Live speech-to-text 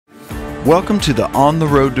Welcome to the On the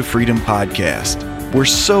Road to Freedom podcast. We're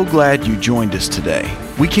so glad you joined us today.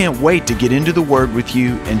 We can't wait to get into the Word with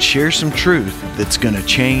you and share some truth that's going to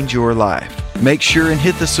change your life. Make sure and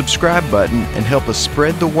hit the subscribe button and help us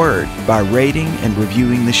spread the word by rating and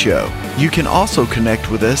reviewing the show. You can also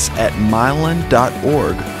connect with us at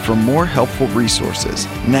mylan.org for more helpful resources.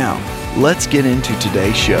 Now, let's get into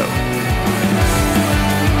today's show.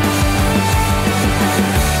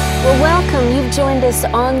 Well, welcome. You've joined us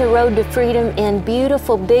on the road to freedom in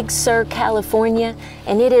beautiful Big Sur, California,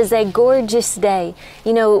 and it is a gorgeous day.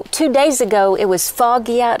 You know, 2 days ago, it was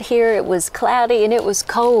foggy out here, it was cloudy, and it was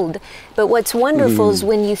cold. But what's wonderful is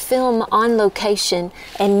when you film on location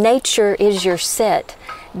and nature is your set,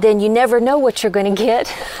 then you never know what you're going to get.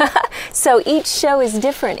 So each show is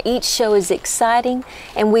different. Each show is exciting.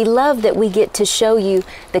 And we love that we get to show you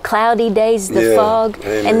the cloudy days, the fog.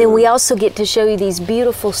 Amen. And then we also get to show you these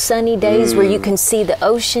beautiful sunny days where you can see the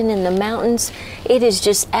ocean and the mountains. It is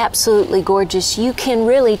just absolutely gorgeous. You can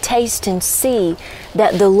really taste and see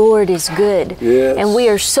that the Lord is good. Yes. And we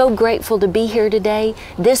are so grateful to be here today.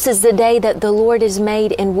 This is the day that the Lord has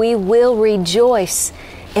made, and we will rejoice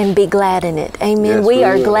and be glad in it. Amen. Yes, we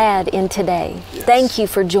are glad in today. Yes. Thank you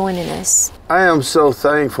for joining us. I am so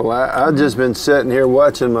thankful. I've just been sitting here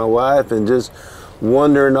watching my wife and just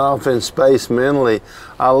wandering off in space mentally.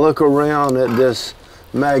 I look around at this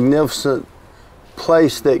magnificent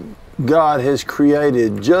place that God has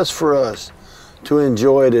created just for us to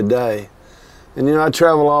enjoy today. And you know, I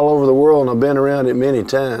travel all over the world and I've been around it many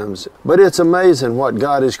times. But it's amazing what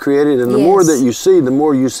God has created. And the more that you see, the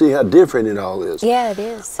more you see how different it all is. Yeah, it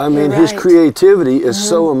is. I mean, His creativity is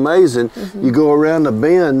so amazing. You go around the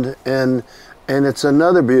bend and it's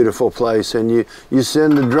another beautiful place. And you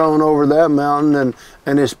send the drone over that mountain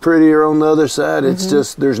and it's prettier on the other side. It's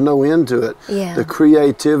just, there's no end to it. Yeah. The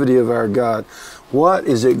creativity of our God. What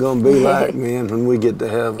is it going to be like, man, when we get to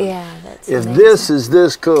heaven? Yeah, that's if amazing. this is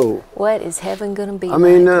this cool. What is heaven going to be like? I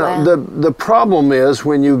mean, Wow. the problem is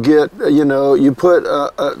when you get, you put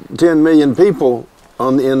 10 million people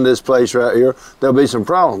in this place right here, there'll be some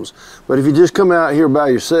problems. But if you just come out here by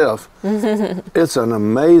yourself, it's an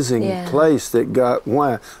amazing place that God,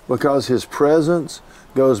 why? Because His presence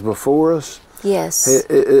goes before us. Yes.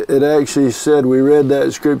 It actually said, we read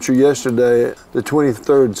that scripture yesterday, the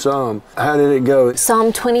 23rd Psalm. How did it go?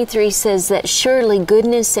 Psalm 23 says that surely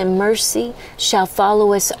goodness and mercy shall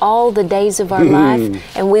follow us all the days of our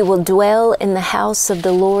life, and we will dwell in the house of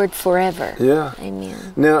the Lord forever. Yeah.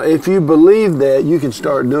 Amen. Now, if you believe that, you can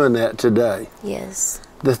start doing that today. Yes.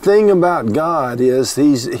 The thing about God is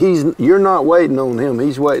you're not waiting on Him,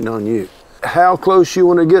 He's waiting on you. How close you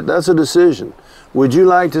want to get, that's a decision. Would you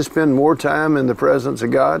like to spend more time in the presence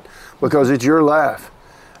of God? Because it's your life.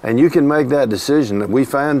 And you can make that decision. We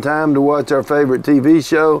find time to watch our favorite TV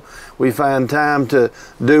show. We find time to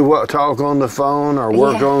talk on the phone or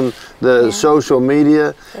work on the social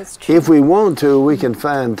media. That's true. If we want to, we can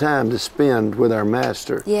find time to spend with our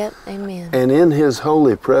Master. Yep, amen. And in His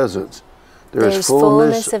holy presence, there's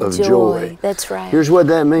fullness of joy. That's right. Here's what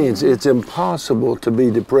that means. It's impossible to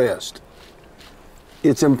be depressed.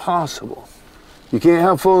 It's impossible. You can't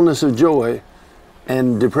have fullness of joy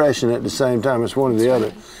and depression at the same time. It's one or the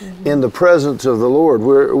other. In the presence of the Lord,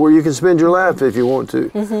 where you can spend your life if you want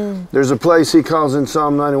to. There's a place He calls in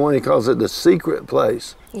Psalm 91, He calls it the secret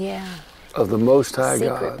place of the Most High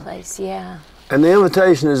God. Secret place, And the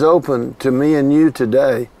invitation is open to me and you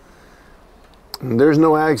today. There's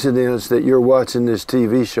no accidents that you're watching this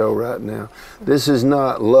TV show right now. This is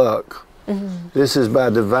not luck. This is by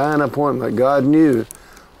divine appointment. God knew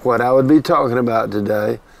what I would be talking about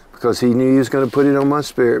today because He knew He was going to put it on my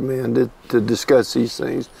spirit, man, to discuss these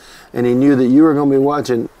things. And He knew that you were going to be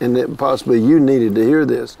watching and that possibly you needed to hear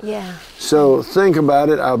this. Yeah. So think about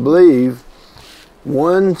it. I believe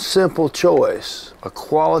one simple choice, a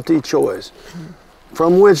quality choice,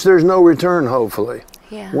 from which there's no return, hopefully.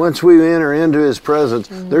 Yeah. Once we enter into His presence,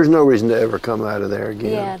 there's no reason to ever come out of there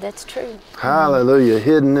again. Yeah, that's true. Hallelujah,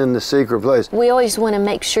 hidden in the secret place. We always want to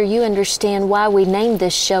make sure you understand why we named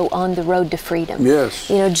this show On the Road to Freedom. Yes.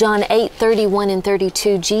 You know, John 8:31 and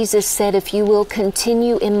 32, Jesus said, if you will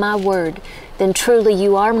continue in my word, then truly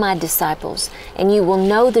you are my disciples, and you will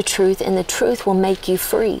know the truth, and the truth will make you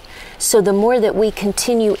free. So the more that we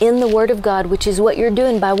continue in the Word of God, which is what you're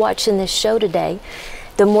doing by watching this show today,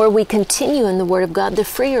 the more we continue in the Word of God, the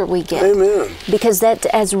freer we get. Amen. Because that,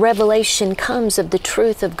 as revelation comes of the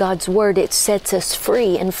truth of God's Word, it sets us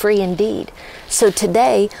free and free indeed. So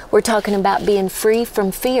today, we're talking about being free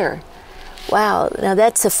from fear. Wow, now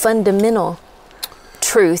that's a fundamental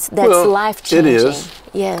truth that's life-changing. It is.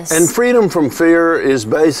 Yes. And freedom from fear is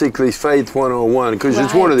basically faith 101, because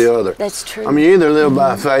it's one or the other. That's true. I mean, you either live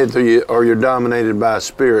by faith or you're dominated by a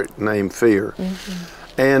spirit named fear.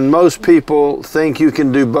 And most people think you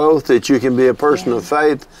can do both, that you can be a person of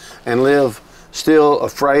faith and live still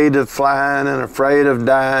afraid of flying and afraid of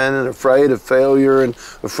dying and afraid of failure and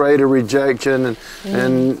afraid of rejection.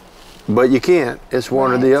 But you can't. It's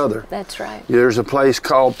one or the other. That's right. There's a place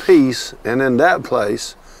called peace, and in that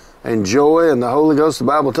place, and joy and the Holy Ghost, the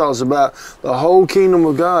Bible talks about the whole kingdom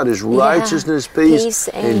of God is righteousness, peace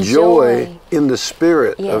and joy in the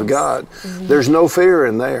Spirit of God. There's no fear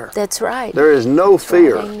in there. That's right. There is no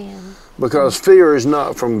fear, Amen. because fear is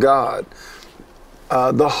not from God.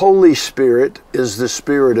 The Holy Spirit is the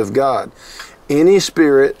Spirit of God. Any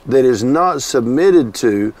spirit that is not submitted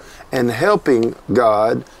to and helping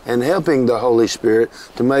God and helping the Holy Spirit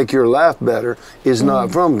to make your life better is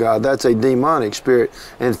not from God. That's a demonic spirit,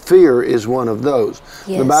 and fear is one of those.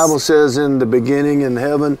 Yes. The Bible says in the beginning in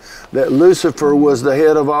heaven that Lucifer was the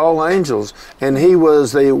head of all angels, and he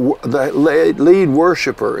was the lead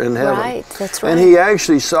worshiper in heaven. Right, that's right. And he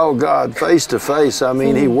actually saw God face to face. I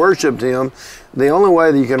mean, he worshiped him. The only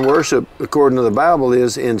way that you can worship, according to the Bible,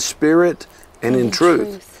 is in spirit and in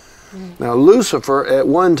truth. Now, Lucifer at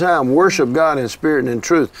one time worshiped God in spirit and in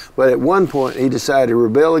truth, but at one point he decided to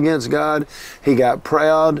rebel against God. He got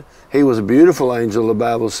proud. He was a beautiful angel, the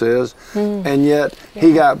Bible says, and yet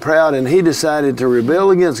he got proud and he decided to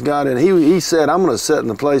rebel against God, and he said, I'm going to sit in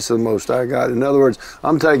the place of the Most High God. In other words,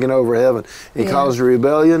 I'm taking over heaven. He caused a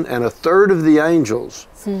rebellion, and a third of the angels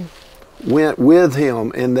went with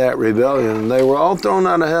him in that rebellion, and they were all thrown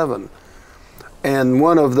out of heaven. And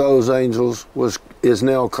one of those angels is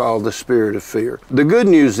now called the spirit of fear. The good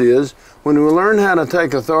news is, when we learn how to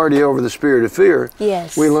take authority over the spirit of fear,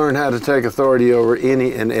 we learn how to take authority over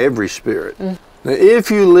any and every spirit. Now, if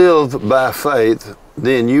you live by faith,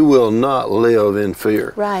 then you will not live in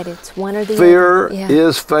fear. Right, it's one or the fear other.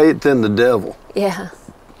 is faith in the devil. Yeah.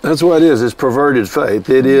 That's what it is. It's perverted faith.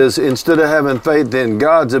 It is, instead of having faith in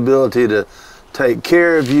God's ability to take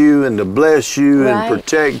care of you and to bless you and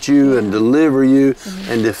protect you and deliver you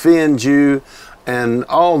and defend you and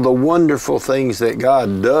all the wonderful things that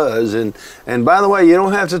God does. And by the way, you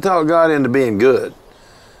don't have to talk God into being good.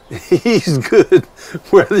 He's good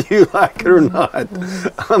whether you like it or not.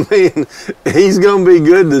 I mean, he's going to be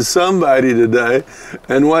good to somebody today.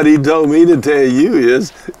 And what he told me to tell you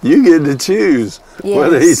is, you get to choose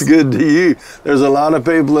whether he's good to you. There's a lot of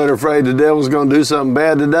people that are afraid the devil's going to do something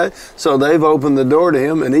bad today, so they've opened the door to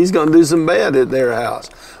him, and he's going to do some bad at their house.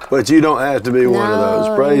 But you don't have to be one of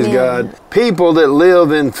those. Praise God. People that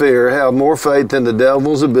live in fear have more faith in the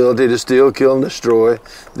devil's ability to steal, kill, and destroy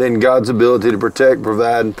than God's ability to protect,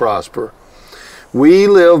 provide, and prosper. We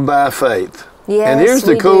live by faith. Yes, and here's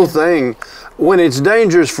the cool thing. When it's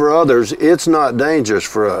dangerous for others, it's not dangerous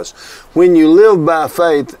for us. When you live by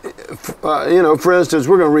faith, for instance,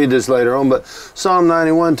 we're going to read this later on, but Psalm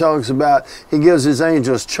 91 talks about he gives his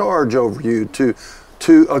angels charge over you to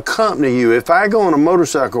accompany you. If I go on a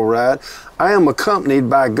motorcycle ride, I am accompanied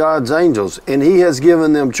by God's angels, and he has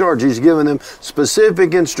given them charge. He's given them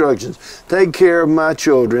specific instructions. Take care of my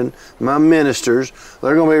children, my ministers.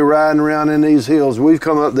 They're going to be riding around in these hills. We've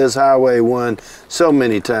come up this Highway 1 so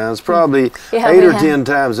many times, probably 8 or 10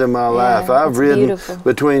 times in my life. I've ridden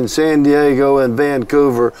between San Diego and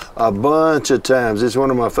Vancouver a bunch of times. It's one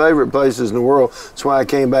of my favorite places in the world. That's why I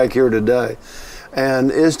came back here today.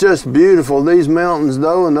 And it's just beautiful. These mountains,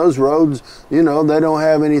 though, and those roads, they don't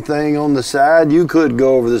have anything on the side. You could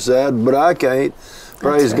go over the side, but I can't.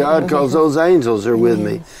 Praise God, because those angels are with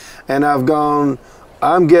me. And I've gone,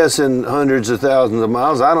 I'm guessing hundreds of thousands of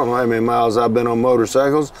miles. I don't know how many miles I've been on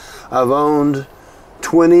motorcycles. I've owned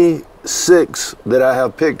 26 that I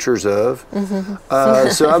have pictures of.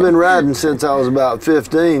 So I've been riding since I was about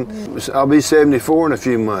 15. I'll be 74 in a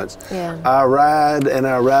few months. I ride and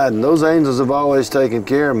I ride, and those angels have always taken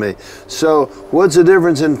care of me. So what's the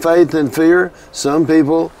difference in faith and fear? Some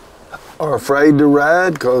people are afraid to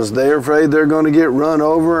ride because they're afraid they're going to get run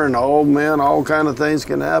over, and all kind of things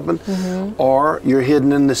can happen. Or you're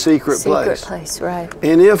hidden in the secret place. Right.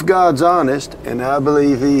 And if God's honest, and I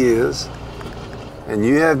believe he is, and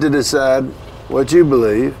you have to decide what you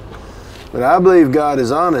believe, but I believe God is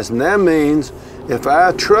honest, and that means if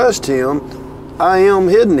I trust him, I am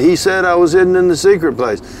hidden. He said I was hidden in the secret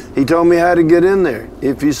place. He told me how to get in there.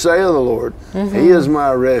 If you say of the Lord, he is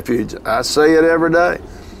my refuge. I say it every day.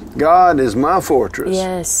 God is my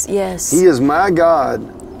fortress. Yes. He is my God,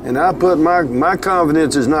 and I put my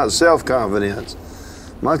confidence is not self-confidence.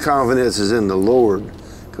 My confidence is in the Lord,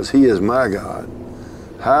 because he is my God.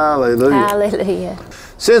 Hallelujah.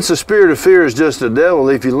 Since the spirit of fear is just a devil,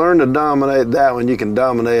 if you learn to dominate that one, you can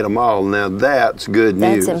dominate them all. Now that's good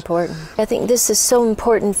news. That's important. I think this is so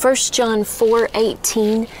important. 1 John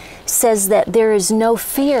 4:18 says that there is no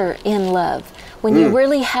fear in love. When you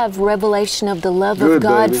really have revelation of the love of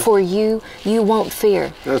God for you, you won't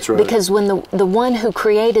fear. That's right. Because when the one who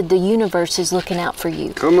created the universe is looking out for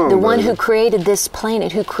you. Come on, the one baby. who created this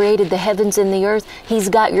planet, who created the heavens and the earth, he's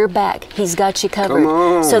got your back. He's got you covered. Come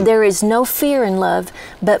on. So there is no fear in love,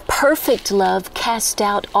 but perfect love casts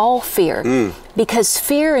out all fear. Because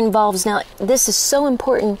fear involves, now this is so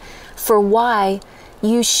important for why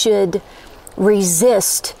you should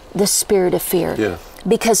resist the spirit of fear. Yeah.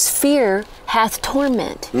 Because fear hath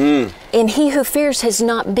torment. And he who fears has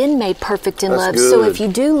not been made perfect in That's love. good. So if you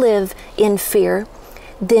do live in fear,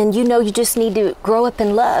 then you know you just need to grow up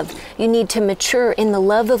in love. You need to mature in the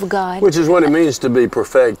love of God. Which is what it means to be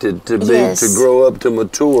perfected, to be Yes. to grow up, to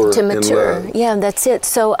mature. To mature. In love. Yeah, that's it.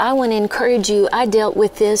 So I want to encourage you. I dealt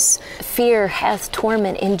with this fear hath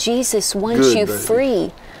torment, and Jesus wants Good, you baby.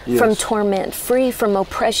 free Yes. from torment, free from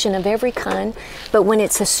oppression of every kind. But when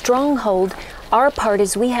it's a stronghold, our part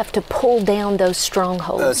is we have to pull down those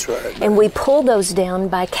strongholds. That's right. And we pull those down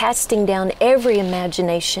by casting down every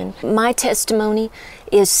imagination. My testimony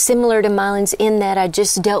is similar to Mylan's in that I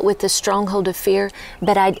just dealt with the stronghold of fear,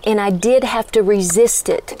 but I did have to resist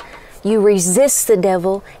it. You resist the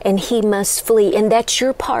devil and he must flee, and that's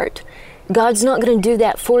your part. God's not going to do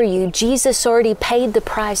that for you. Jesus already paid the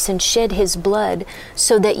price and shed his blood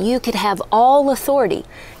so that you could have all authority.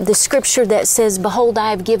 The scripture that says, behold,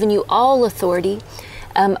 I have given you all authority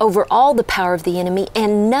over all the power of the enemy,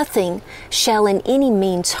 and nothing shall in any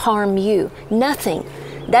means harm you. Nothing.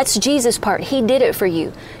 That's Jesus' part. He did it for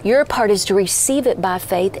you. Your part is to receive it by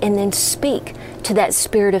faith and then speak to that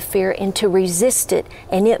spirit of fear and to resist it,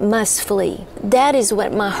 and it must flee. That is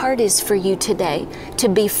what my heart is for you today, to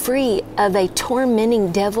be free of a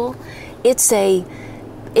tormenting devil. It's a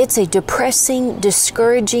depressing,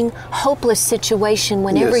 discouraging, hopeless situation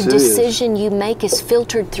when every Yes, it is. decision you make is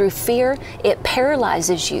filtered through fear. It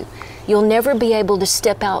paralyzes you. You'll never be able to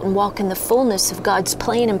step out and walk in the fullness of God's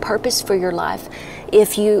plan and purpose for your life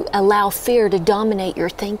if you allow fear to dominate your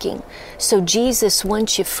thinking. So Jesus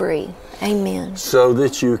wants you free. Amen. So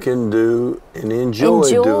that you can do and enjoy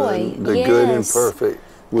doing the good and yes. perfect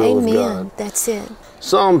will Amen. of God. That's it.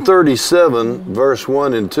 Psalm 37, verse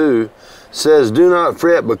 1 and 2 says, do not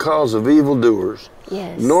fret because of evildoers,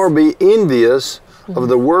 Yes. nor be envious of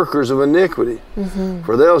the workers of iniquity,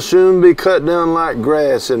 for they'll soon be cut down like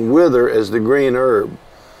grass and wither as the green herb.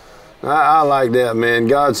 I like that, man.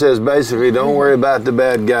 God says basically, don't worry about the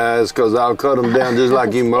bad guys, because I'll cut them down just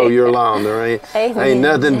like you mow your lawn. There ain't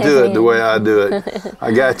nothing to it the way I do it.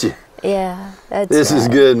 I got you. Yeah, that's This is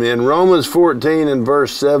right. good, man. Romans 14 and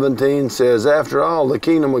verse 17 says, after all, the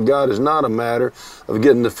kingdom of God is not a matter of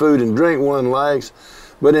getting the food and drink one likes,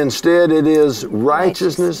 but instead it is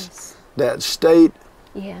righteousness, that state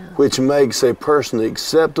Yeah. which makes a person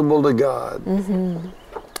acceptable to God,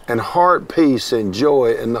 and heart peace and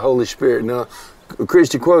joy in the Holy Spirit. Now,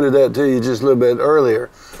 Christy quoted that to you just a little bit earlier.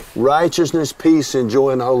 Righteousness, peace, and joy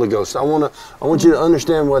in the Holy Ghost. I want you to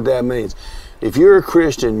understand what that means. If you're a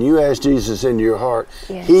Christian, you ask Jesus into your heart,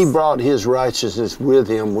 Yes. He brought His righteousness with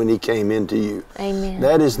Him when He came into you. Amen.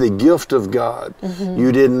 That is the gift of God.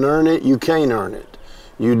 You didn't earn it, you can't earn it.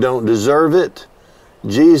 You don't deserve it.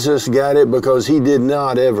 Jesus got it because He did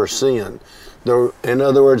not ever sin. In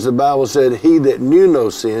other words, the Bible said, He that knew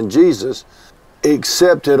no sin, Jesus,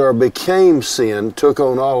 accepted or became sin, took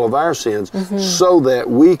on all of our sins, so that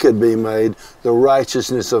we could be made the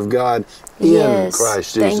righteousness of God in Yes.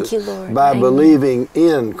 Christ Thank Jesus. you, Lord. By Amen. believing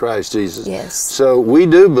in Christ Jesus. Yes. So we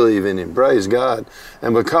do believe in Him, praise God.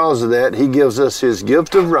 And because of that, He gives us His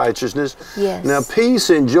gift of righteousness. Yes. Now, peace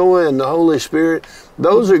and joy in the Holy Spirit,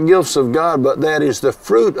 those are gifts of God, but that is the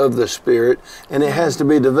fruit of the Spirit, and it has to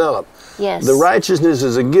be developed. Yes. The righteousness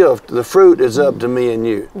is a gift. The fruit is up to me and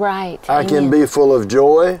you. Right. I can Amen. be full of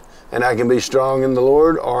joy, and I can be strong in the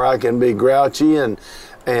Lord, or I can be grouchy and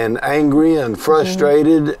angry and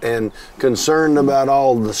frustrated and concerned about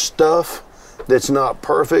all the stuff that's not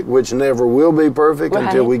perfect, which never will be perfect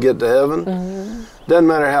until Right. we get to heaven. Doesn't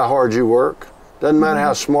matter how hard you work. Doesn't matter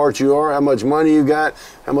how smart you are, how much money you got,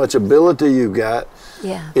 how much ability you got.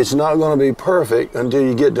 Yeah. It's not going to be perfect until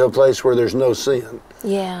you get to a place where there's no sin.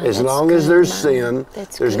 Yeah. As that's long as good, there's Mom. sin,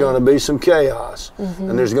 That's there's good. going to be some chaos,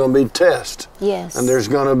 and there's going to be tests, Yes. and there's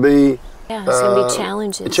going to be Yeah, it's going to be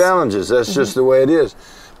challenges. challenges. That's just the way it is.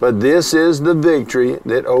 But this is the victory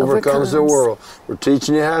that overcomes the Overcomes. world. We're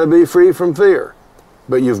teaching you how to be free from fear,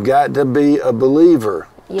 but you've got to be a believer.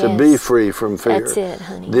 to be free from fear. That's it,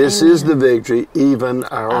 honey. This Amen. is the victory, even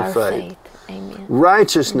our faith. Amen.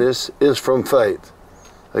 Righteousness is from faith.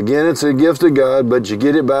 Again, it's a gift of God, but you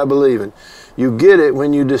get it by believing. You get it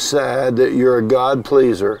when you decide that you're a God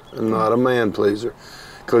pleaser and not a man pleaser.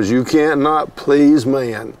 Because you can't not please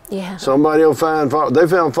man. Yeah. Somebody will find fault. They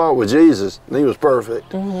found fault with Jesus, and he was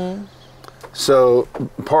perfect. Mm-hmm. So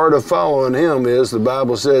part of following him is, the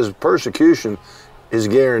Bible says, persecution is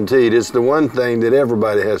guaranteed. It's the one thing that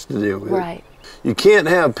everybody has to deal with. Right. You can't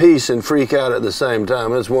have peace and freak out at the same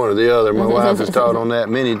time. It's one or the other. My wife has taught on that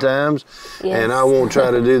many times, and I won't try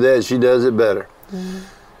to do that. She does it better.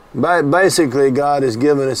 Basically, God has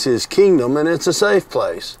given us his kingdom, and it's a safe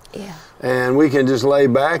place. Yeah. And we can just lay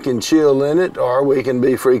back and chill in it, or we can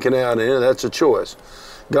be freaking out in it. That's a choice.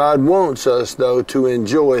 God wants us, though, to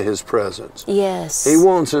enjoy his presence. Yes. He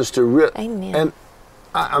wants us to... Amen. And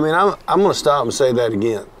I'm going to stop and say that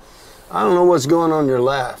again. I don't know what's going on in your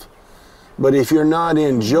life, but if you're not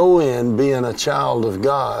enjoying being a child of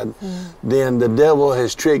God, then the devil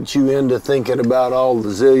has tricked you into thinking about all the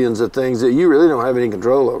zillions of things that you really don't have any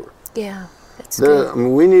control over. Yeah. Good.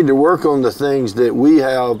 We need to work on the things that we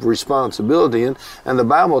have responsibility in, and the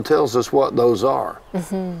Bible tells us what those are.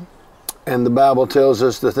 Mm-hmm. And the Bible tells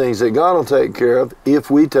us the things that God will take care of if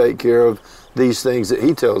we take care of these things that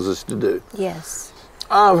he tells us to do. Yes.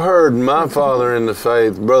 I've heard my father in the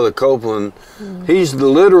faith, Brother Copeland, he's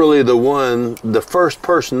literally the first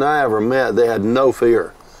person I ever met that had no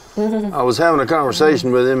fear. I was having a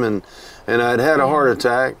conversation with him, and I'd had a heart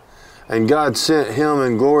attack. And God sent him,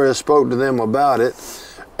 and Gloria spoke to them about it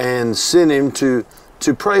and sent him to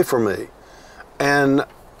pray for me. And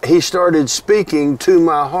he started speaking to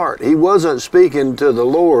my heart. He wasn't speaking to the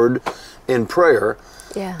Lord in prayer.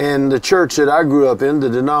 Yeah. And the church that I grew up in, the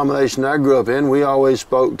denomination I grew up in, we always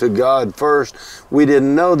spoke to God first. We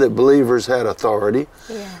didn't know that believers had authority.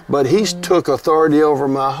 Yeah. But he took authority over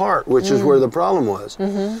my heart, which is where the problem was.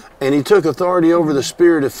 And he took authority over the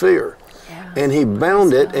spirit of fear. And he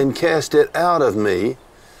bound it and cast it out of me.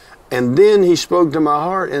 And then he spoke to my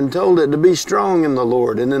heart and told it to be strong in the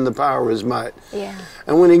Lord and in the power of his might. Yeah.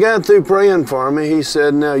 And when he got through praying for me, he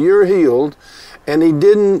said, now you're healed. And he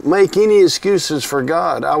didn't make any excuses for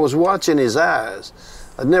God. I was watching his eyes.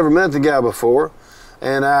 I'd never met the guy before.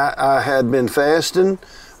 And I had been fasting.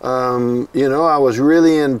 I was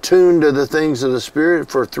really in tune to the things of the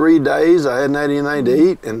Spirit for 3 days. I hadn't had anything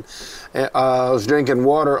to eat, and I was drinking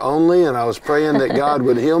water only, and I was praying that God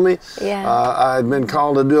would heal me. Yeah. I had been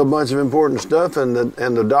called to do a bunch of important stuff, and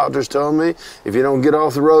the doctors told me, if you don't get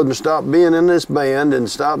off the road and stop being in this band and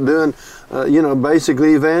stop doing,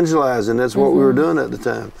 basically evangelizing, that's what we were doing at the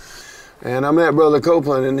time. And I met Brother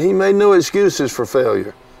Copeland, and he made no excuses for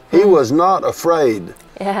failure. He was not afraid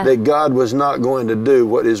that God was not going to do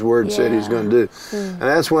what his word said he's going to do. And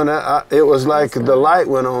that's when it was like the light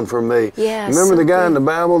went on for me. Yeah, remember the guy in the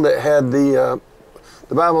Bible that had the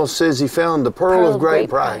Bible says he found the pearl of great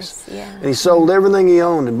price. Yeah. And he sold everything he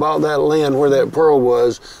owned and bought that land where that pearl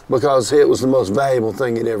was because it was the most valuable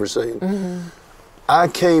thing he'd ever seen. I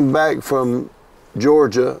came back from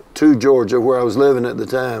Georgia to Georgia, where I was living at the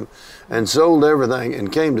time, and sold everything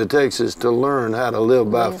and came to Texas to learn how to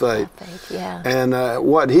live by faith. Yeah. And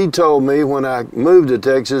what he told me when I moved to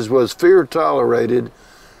Texas was, fear tolerated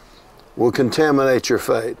will contaminate your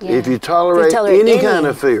faith. Yeah. If you tolerate any kind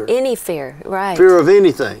of fear, any fear, right? Fear of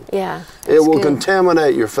anything, it will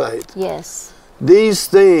contaminate your faith. Yes. These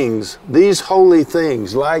things, these holy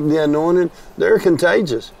things, like the anointing, they're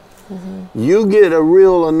contagious. You get a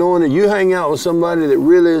real anointing. You hang out with somebody that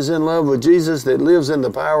really is in love with Jesus, that lives in the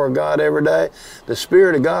power of God every day, the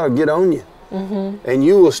Spirit of God will get on you. And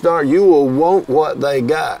you will want what they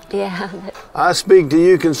got. Yeah. I speak to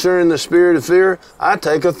you concerning the spirit of fear. I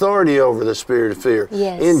take authority over the spirit of fear.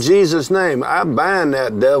 Yes. In Jesus' name, I bind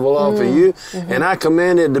that devil off of you, and I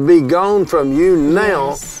command it to be gone from you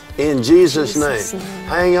now in Jesus' name.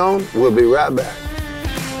 Hang on, we'll be right back.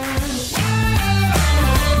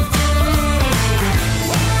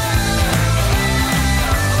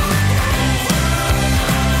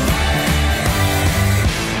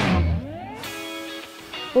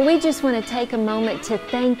 Well, we just want to take a moment to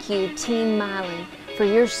thank you, Team Milan, for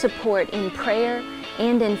your support in prayer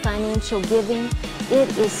and in financial giving.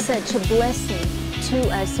 It is such a blessing to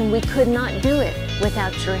us, and we could not do it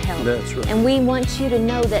without your help. That's right. And we want you to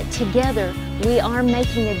know that together we are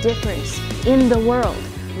making a difference in the world.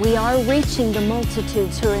 We are reaching the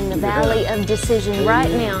multitudes who are in the valley of decision right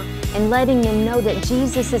now and letting them know that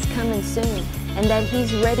Jesus is coming soon and that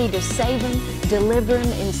He's ready to save them, deliver them,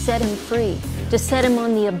 and set them free, to set them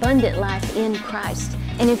on the abundant life in Christ.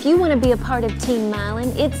 And if you want to be a part of Team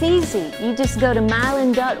Mylon, it's easy. You just go to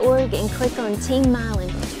mylon.org and click on Team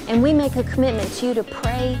Mylon. And we make a commitment to you to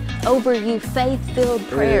pray over you faith-filled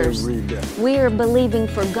prayers. We are believing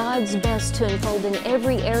for God's best to unfold in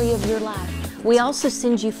every area of your life. We also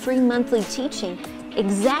send you free monthly teaching,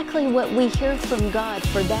 exactly what we hear from God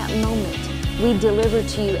for that moment. We deliver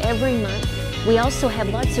to you every month. We also have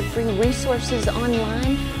lots of free resources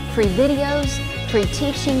online, free videos, free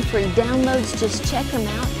teaching, free downloads. Just check them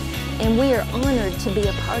out. And we are honored to be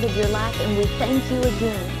a part of your life, and we thank you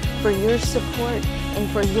again for your support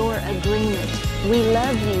and for your agreement. We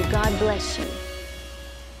love you. God bless you.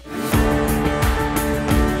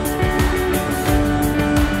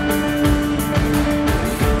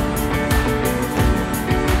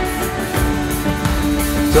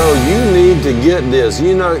 So you need to get this.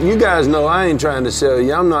 You know, you guys know I ain't trying to sell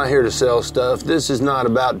you. I'm not here to sell stuff. This is not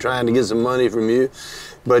about trying to get some money from you.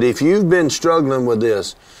 But if you've been struggling with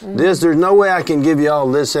this, there's no way I can give you all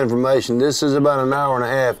this information. This is about an hour and a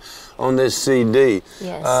half on this CD.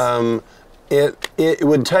 Yes. It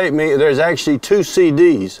would take me, there's actually 2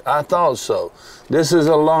 CDs. I thought so. This is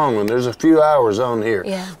a long one. There's a few hours on here.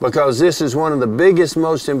 Yeah. Because this is one of the biggest,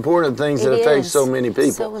 most important things that affects so many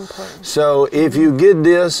people. So important. So if you get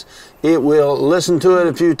this, it will listen to it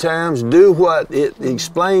a few times, do what it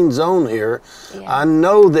explains on here. Yeah. I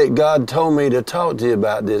know that God told me to talk to you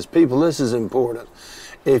about this. People, this is important.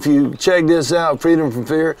 If you check this out, Freedom from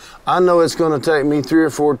Fear, I know it's going to take me 3 or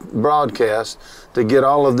 4 broadcasts to get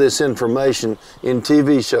all of this information in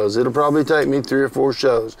TV shows. It'll probably take me 3 or 4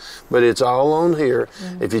 shows, but it's all on here.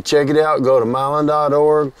 If you check it out, go to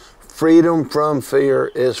mylon.org. Freedom from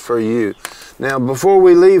Fear is for you. Now, before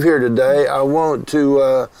we leave here today, I want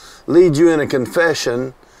to lead you in a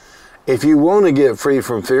confession. If you want to get free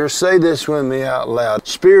from fear, say this with me out loud.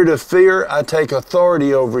 Spirit of fear, I take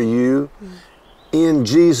authority over you. In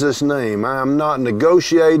Jesus' name. I am not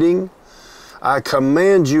negotiating. I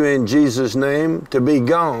command you in Jesus' name to be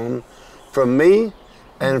gone from me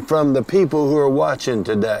and from the people who are watching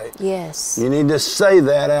today. Yes. You need to say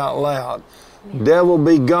that out loud. Devil,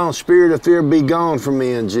 be gone. Spirit of fear, be gone from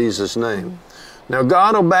me in Jesus' name. Now,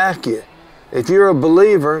 God will back you. If you're a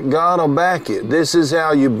believer, God will back you. This is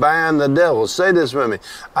how you bind the devil. Say this with me.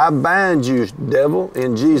 I bind you, devil,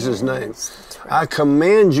 in Jesus' name. I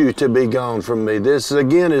command you to be gone from me. This,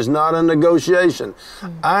 again, is not a negotiation.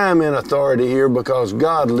 I am in authority here because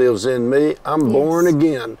God lives in me. I'm born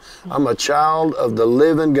again. I'm a child of the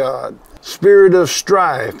living God. Spirit of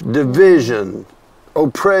strife, division,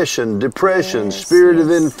 oppression, depression, spirit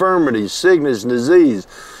of infirmity, sickness, disease,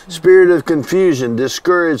 spirit of confusion,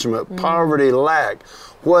 discouragement, poverty, lack,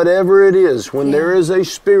 whatever it is, when there is a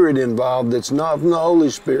spirit involved that's not from the Holy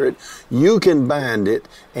Spirit, you can bind it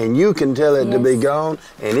and you can tell it to be gone,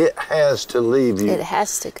 and it has to leave you. It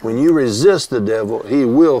has to go. When you resist the devil, he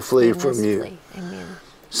will flee from you. Amen.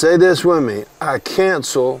 Say this with me. I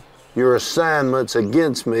cancel your assignments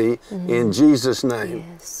against me in Jesus' name.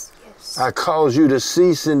 Yes. Yes. I cause you to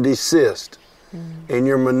cease and desist in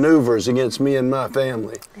your maneuvers against me and my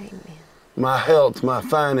family. Amen. My health, my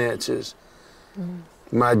finances,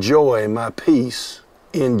 my joy, my peace.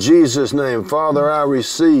 In Jesus' name, Father, I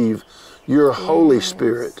receive your Holy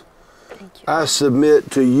Spirit. Thank you. I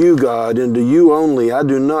submit to you, God, and to you only. I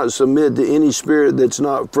do not submit to any spirit that's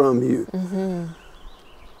not from you.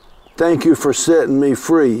 Thank you for setting me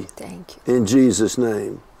free. Thank you. In Jesus'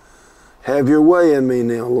 name. Have your way in me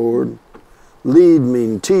now, Lord. Lead me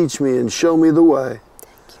and teach me and show me the way.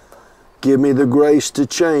 Thank you. Give me the grace to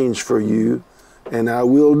change for you, and I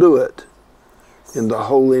will do it. In the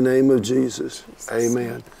holy name of Jesus.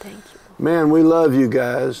 Amen. Thank you. Man, we love you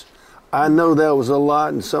guys. I know that was a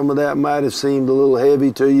lot, and some of that might have seemed a little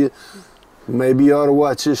heavy to you. Maybe you ought to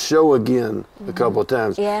watch this show again a couple of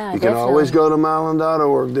times. Yeah, you can always go to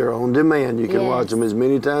mylon.org. They're on demand. You can watch them as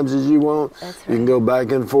many times as you want. That's right. You can go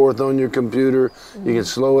back and forth on your computer. You can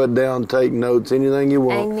slow it down, take notes, anything you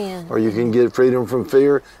want. Amen. Or you can get Freedom from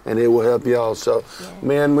Fear, and it will help you also.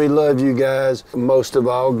 Man, we love you guys. Most of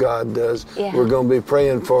all, God does. Yeah. We're going to be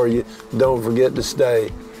praying for you. Don't forget to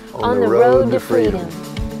stay On the road to freedom.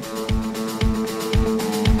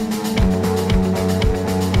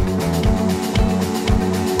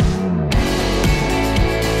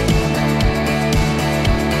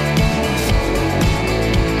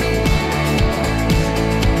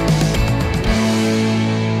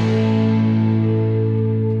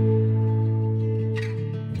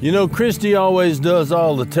 You know, Christy always does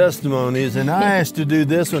all the testimonies, and I asked to do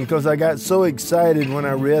this one because I got so excited when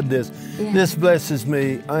I read this. This blesses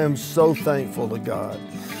me. I am so thankful to God.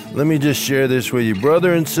 Let me just share this with you.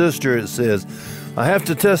 Brother and sister, it says, I have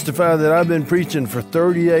to testify that I've been preaching for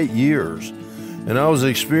 38 years, and I was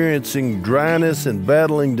experiencing dryness and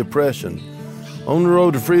battling depression. On the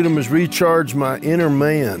Road to Freedom has recharged my inner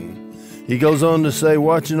man. He goes on to say,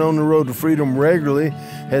 watching On the Road to Freedom regularly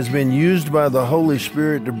has been used by the Holy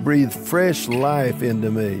Spirit to breathe fresh life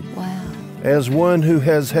into me. Wow. As one who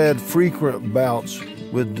has had frequent bouts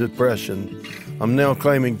with depression, I'm now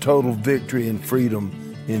claiming total victory and freedom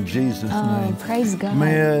in Jesus' name. Praise God.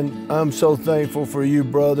 Man, I'm so thankful for you,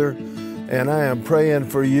 brother. And I am praying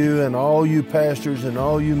for you and all you pastors and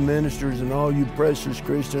all you ministers and all you precious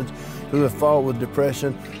Christians who have fought with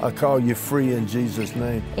depression. I call you free in Jesus'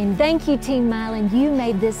 name. And thank you, Team Milan. You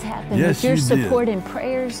made this happen. Yes, with your you did. support and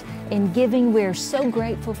prayers and giving. We're so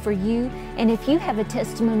grateful for you. And if you have a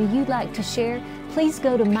testimony you'd like to share, please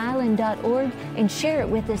go to milan.org and share it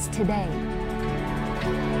with us today.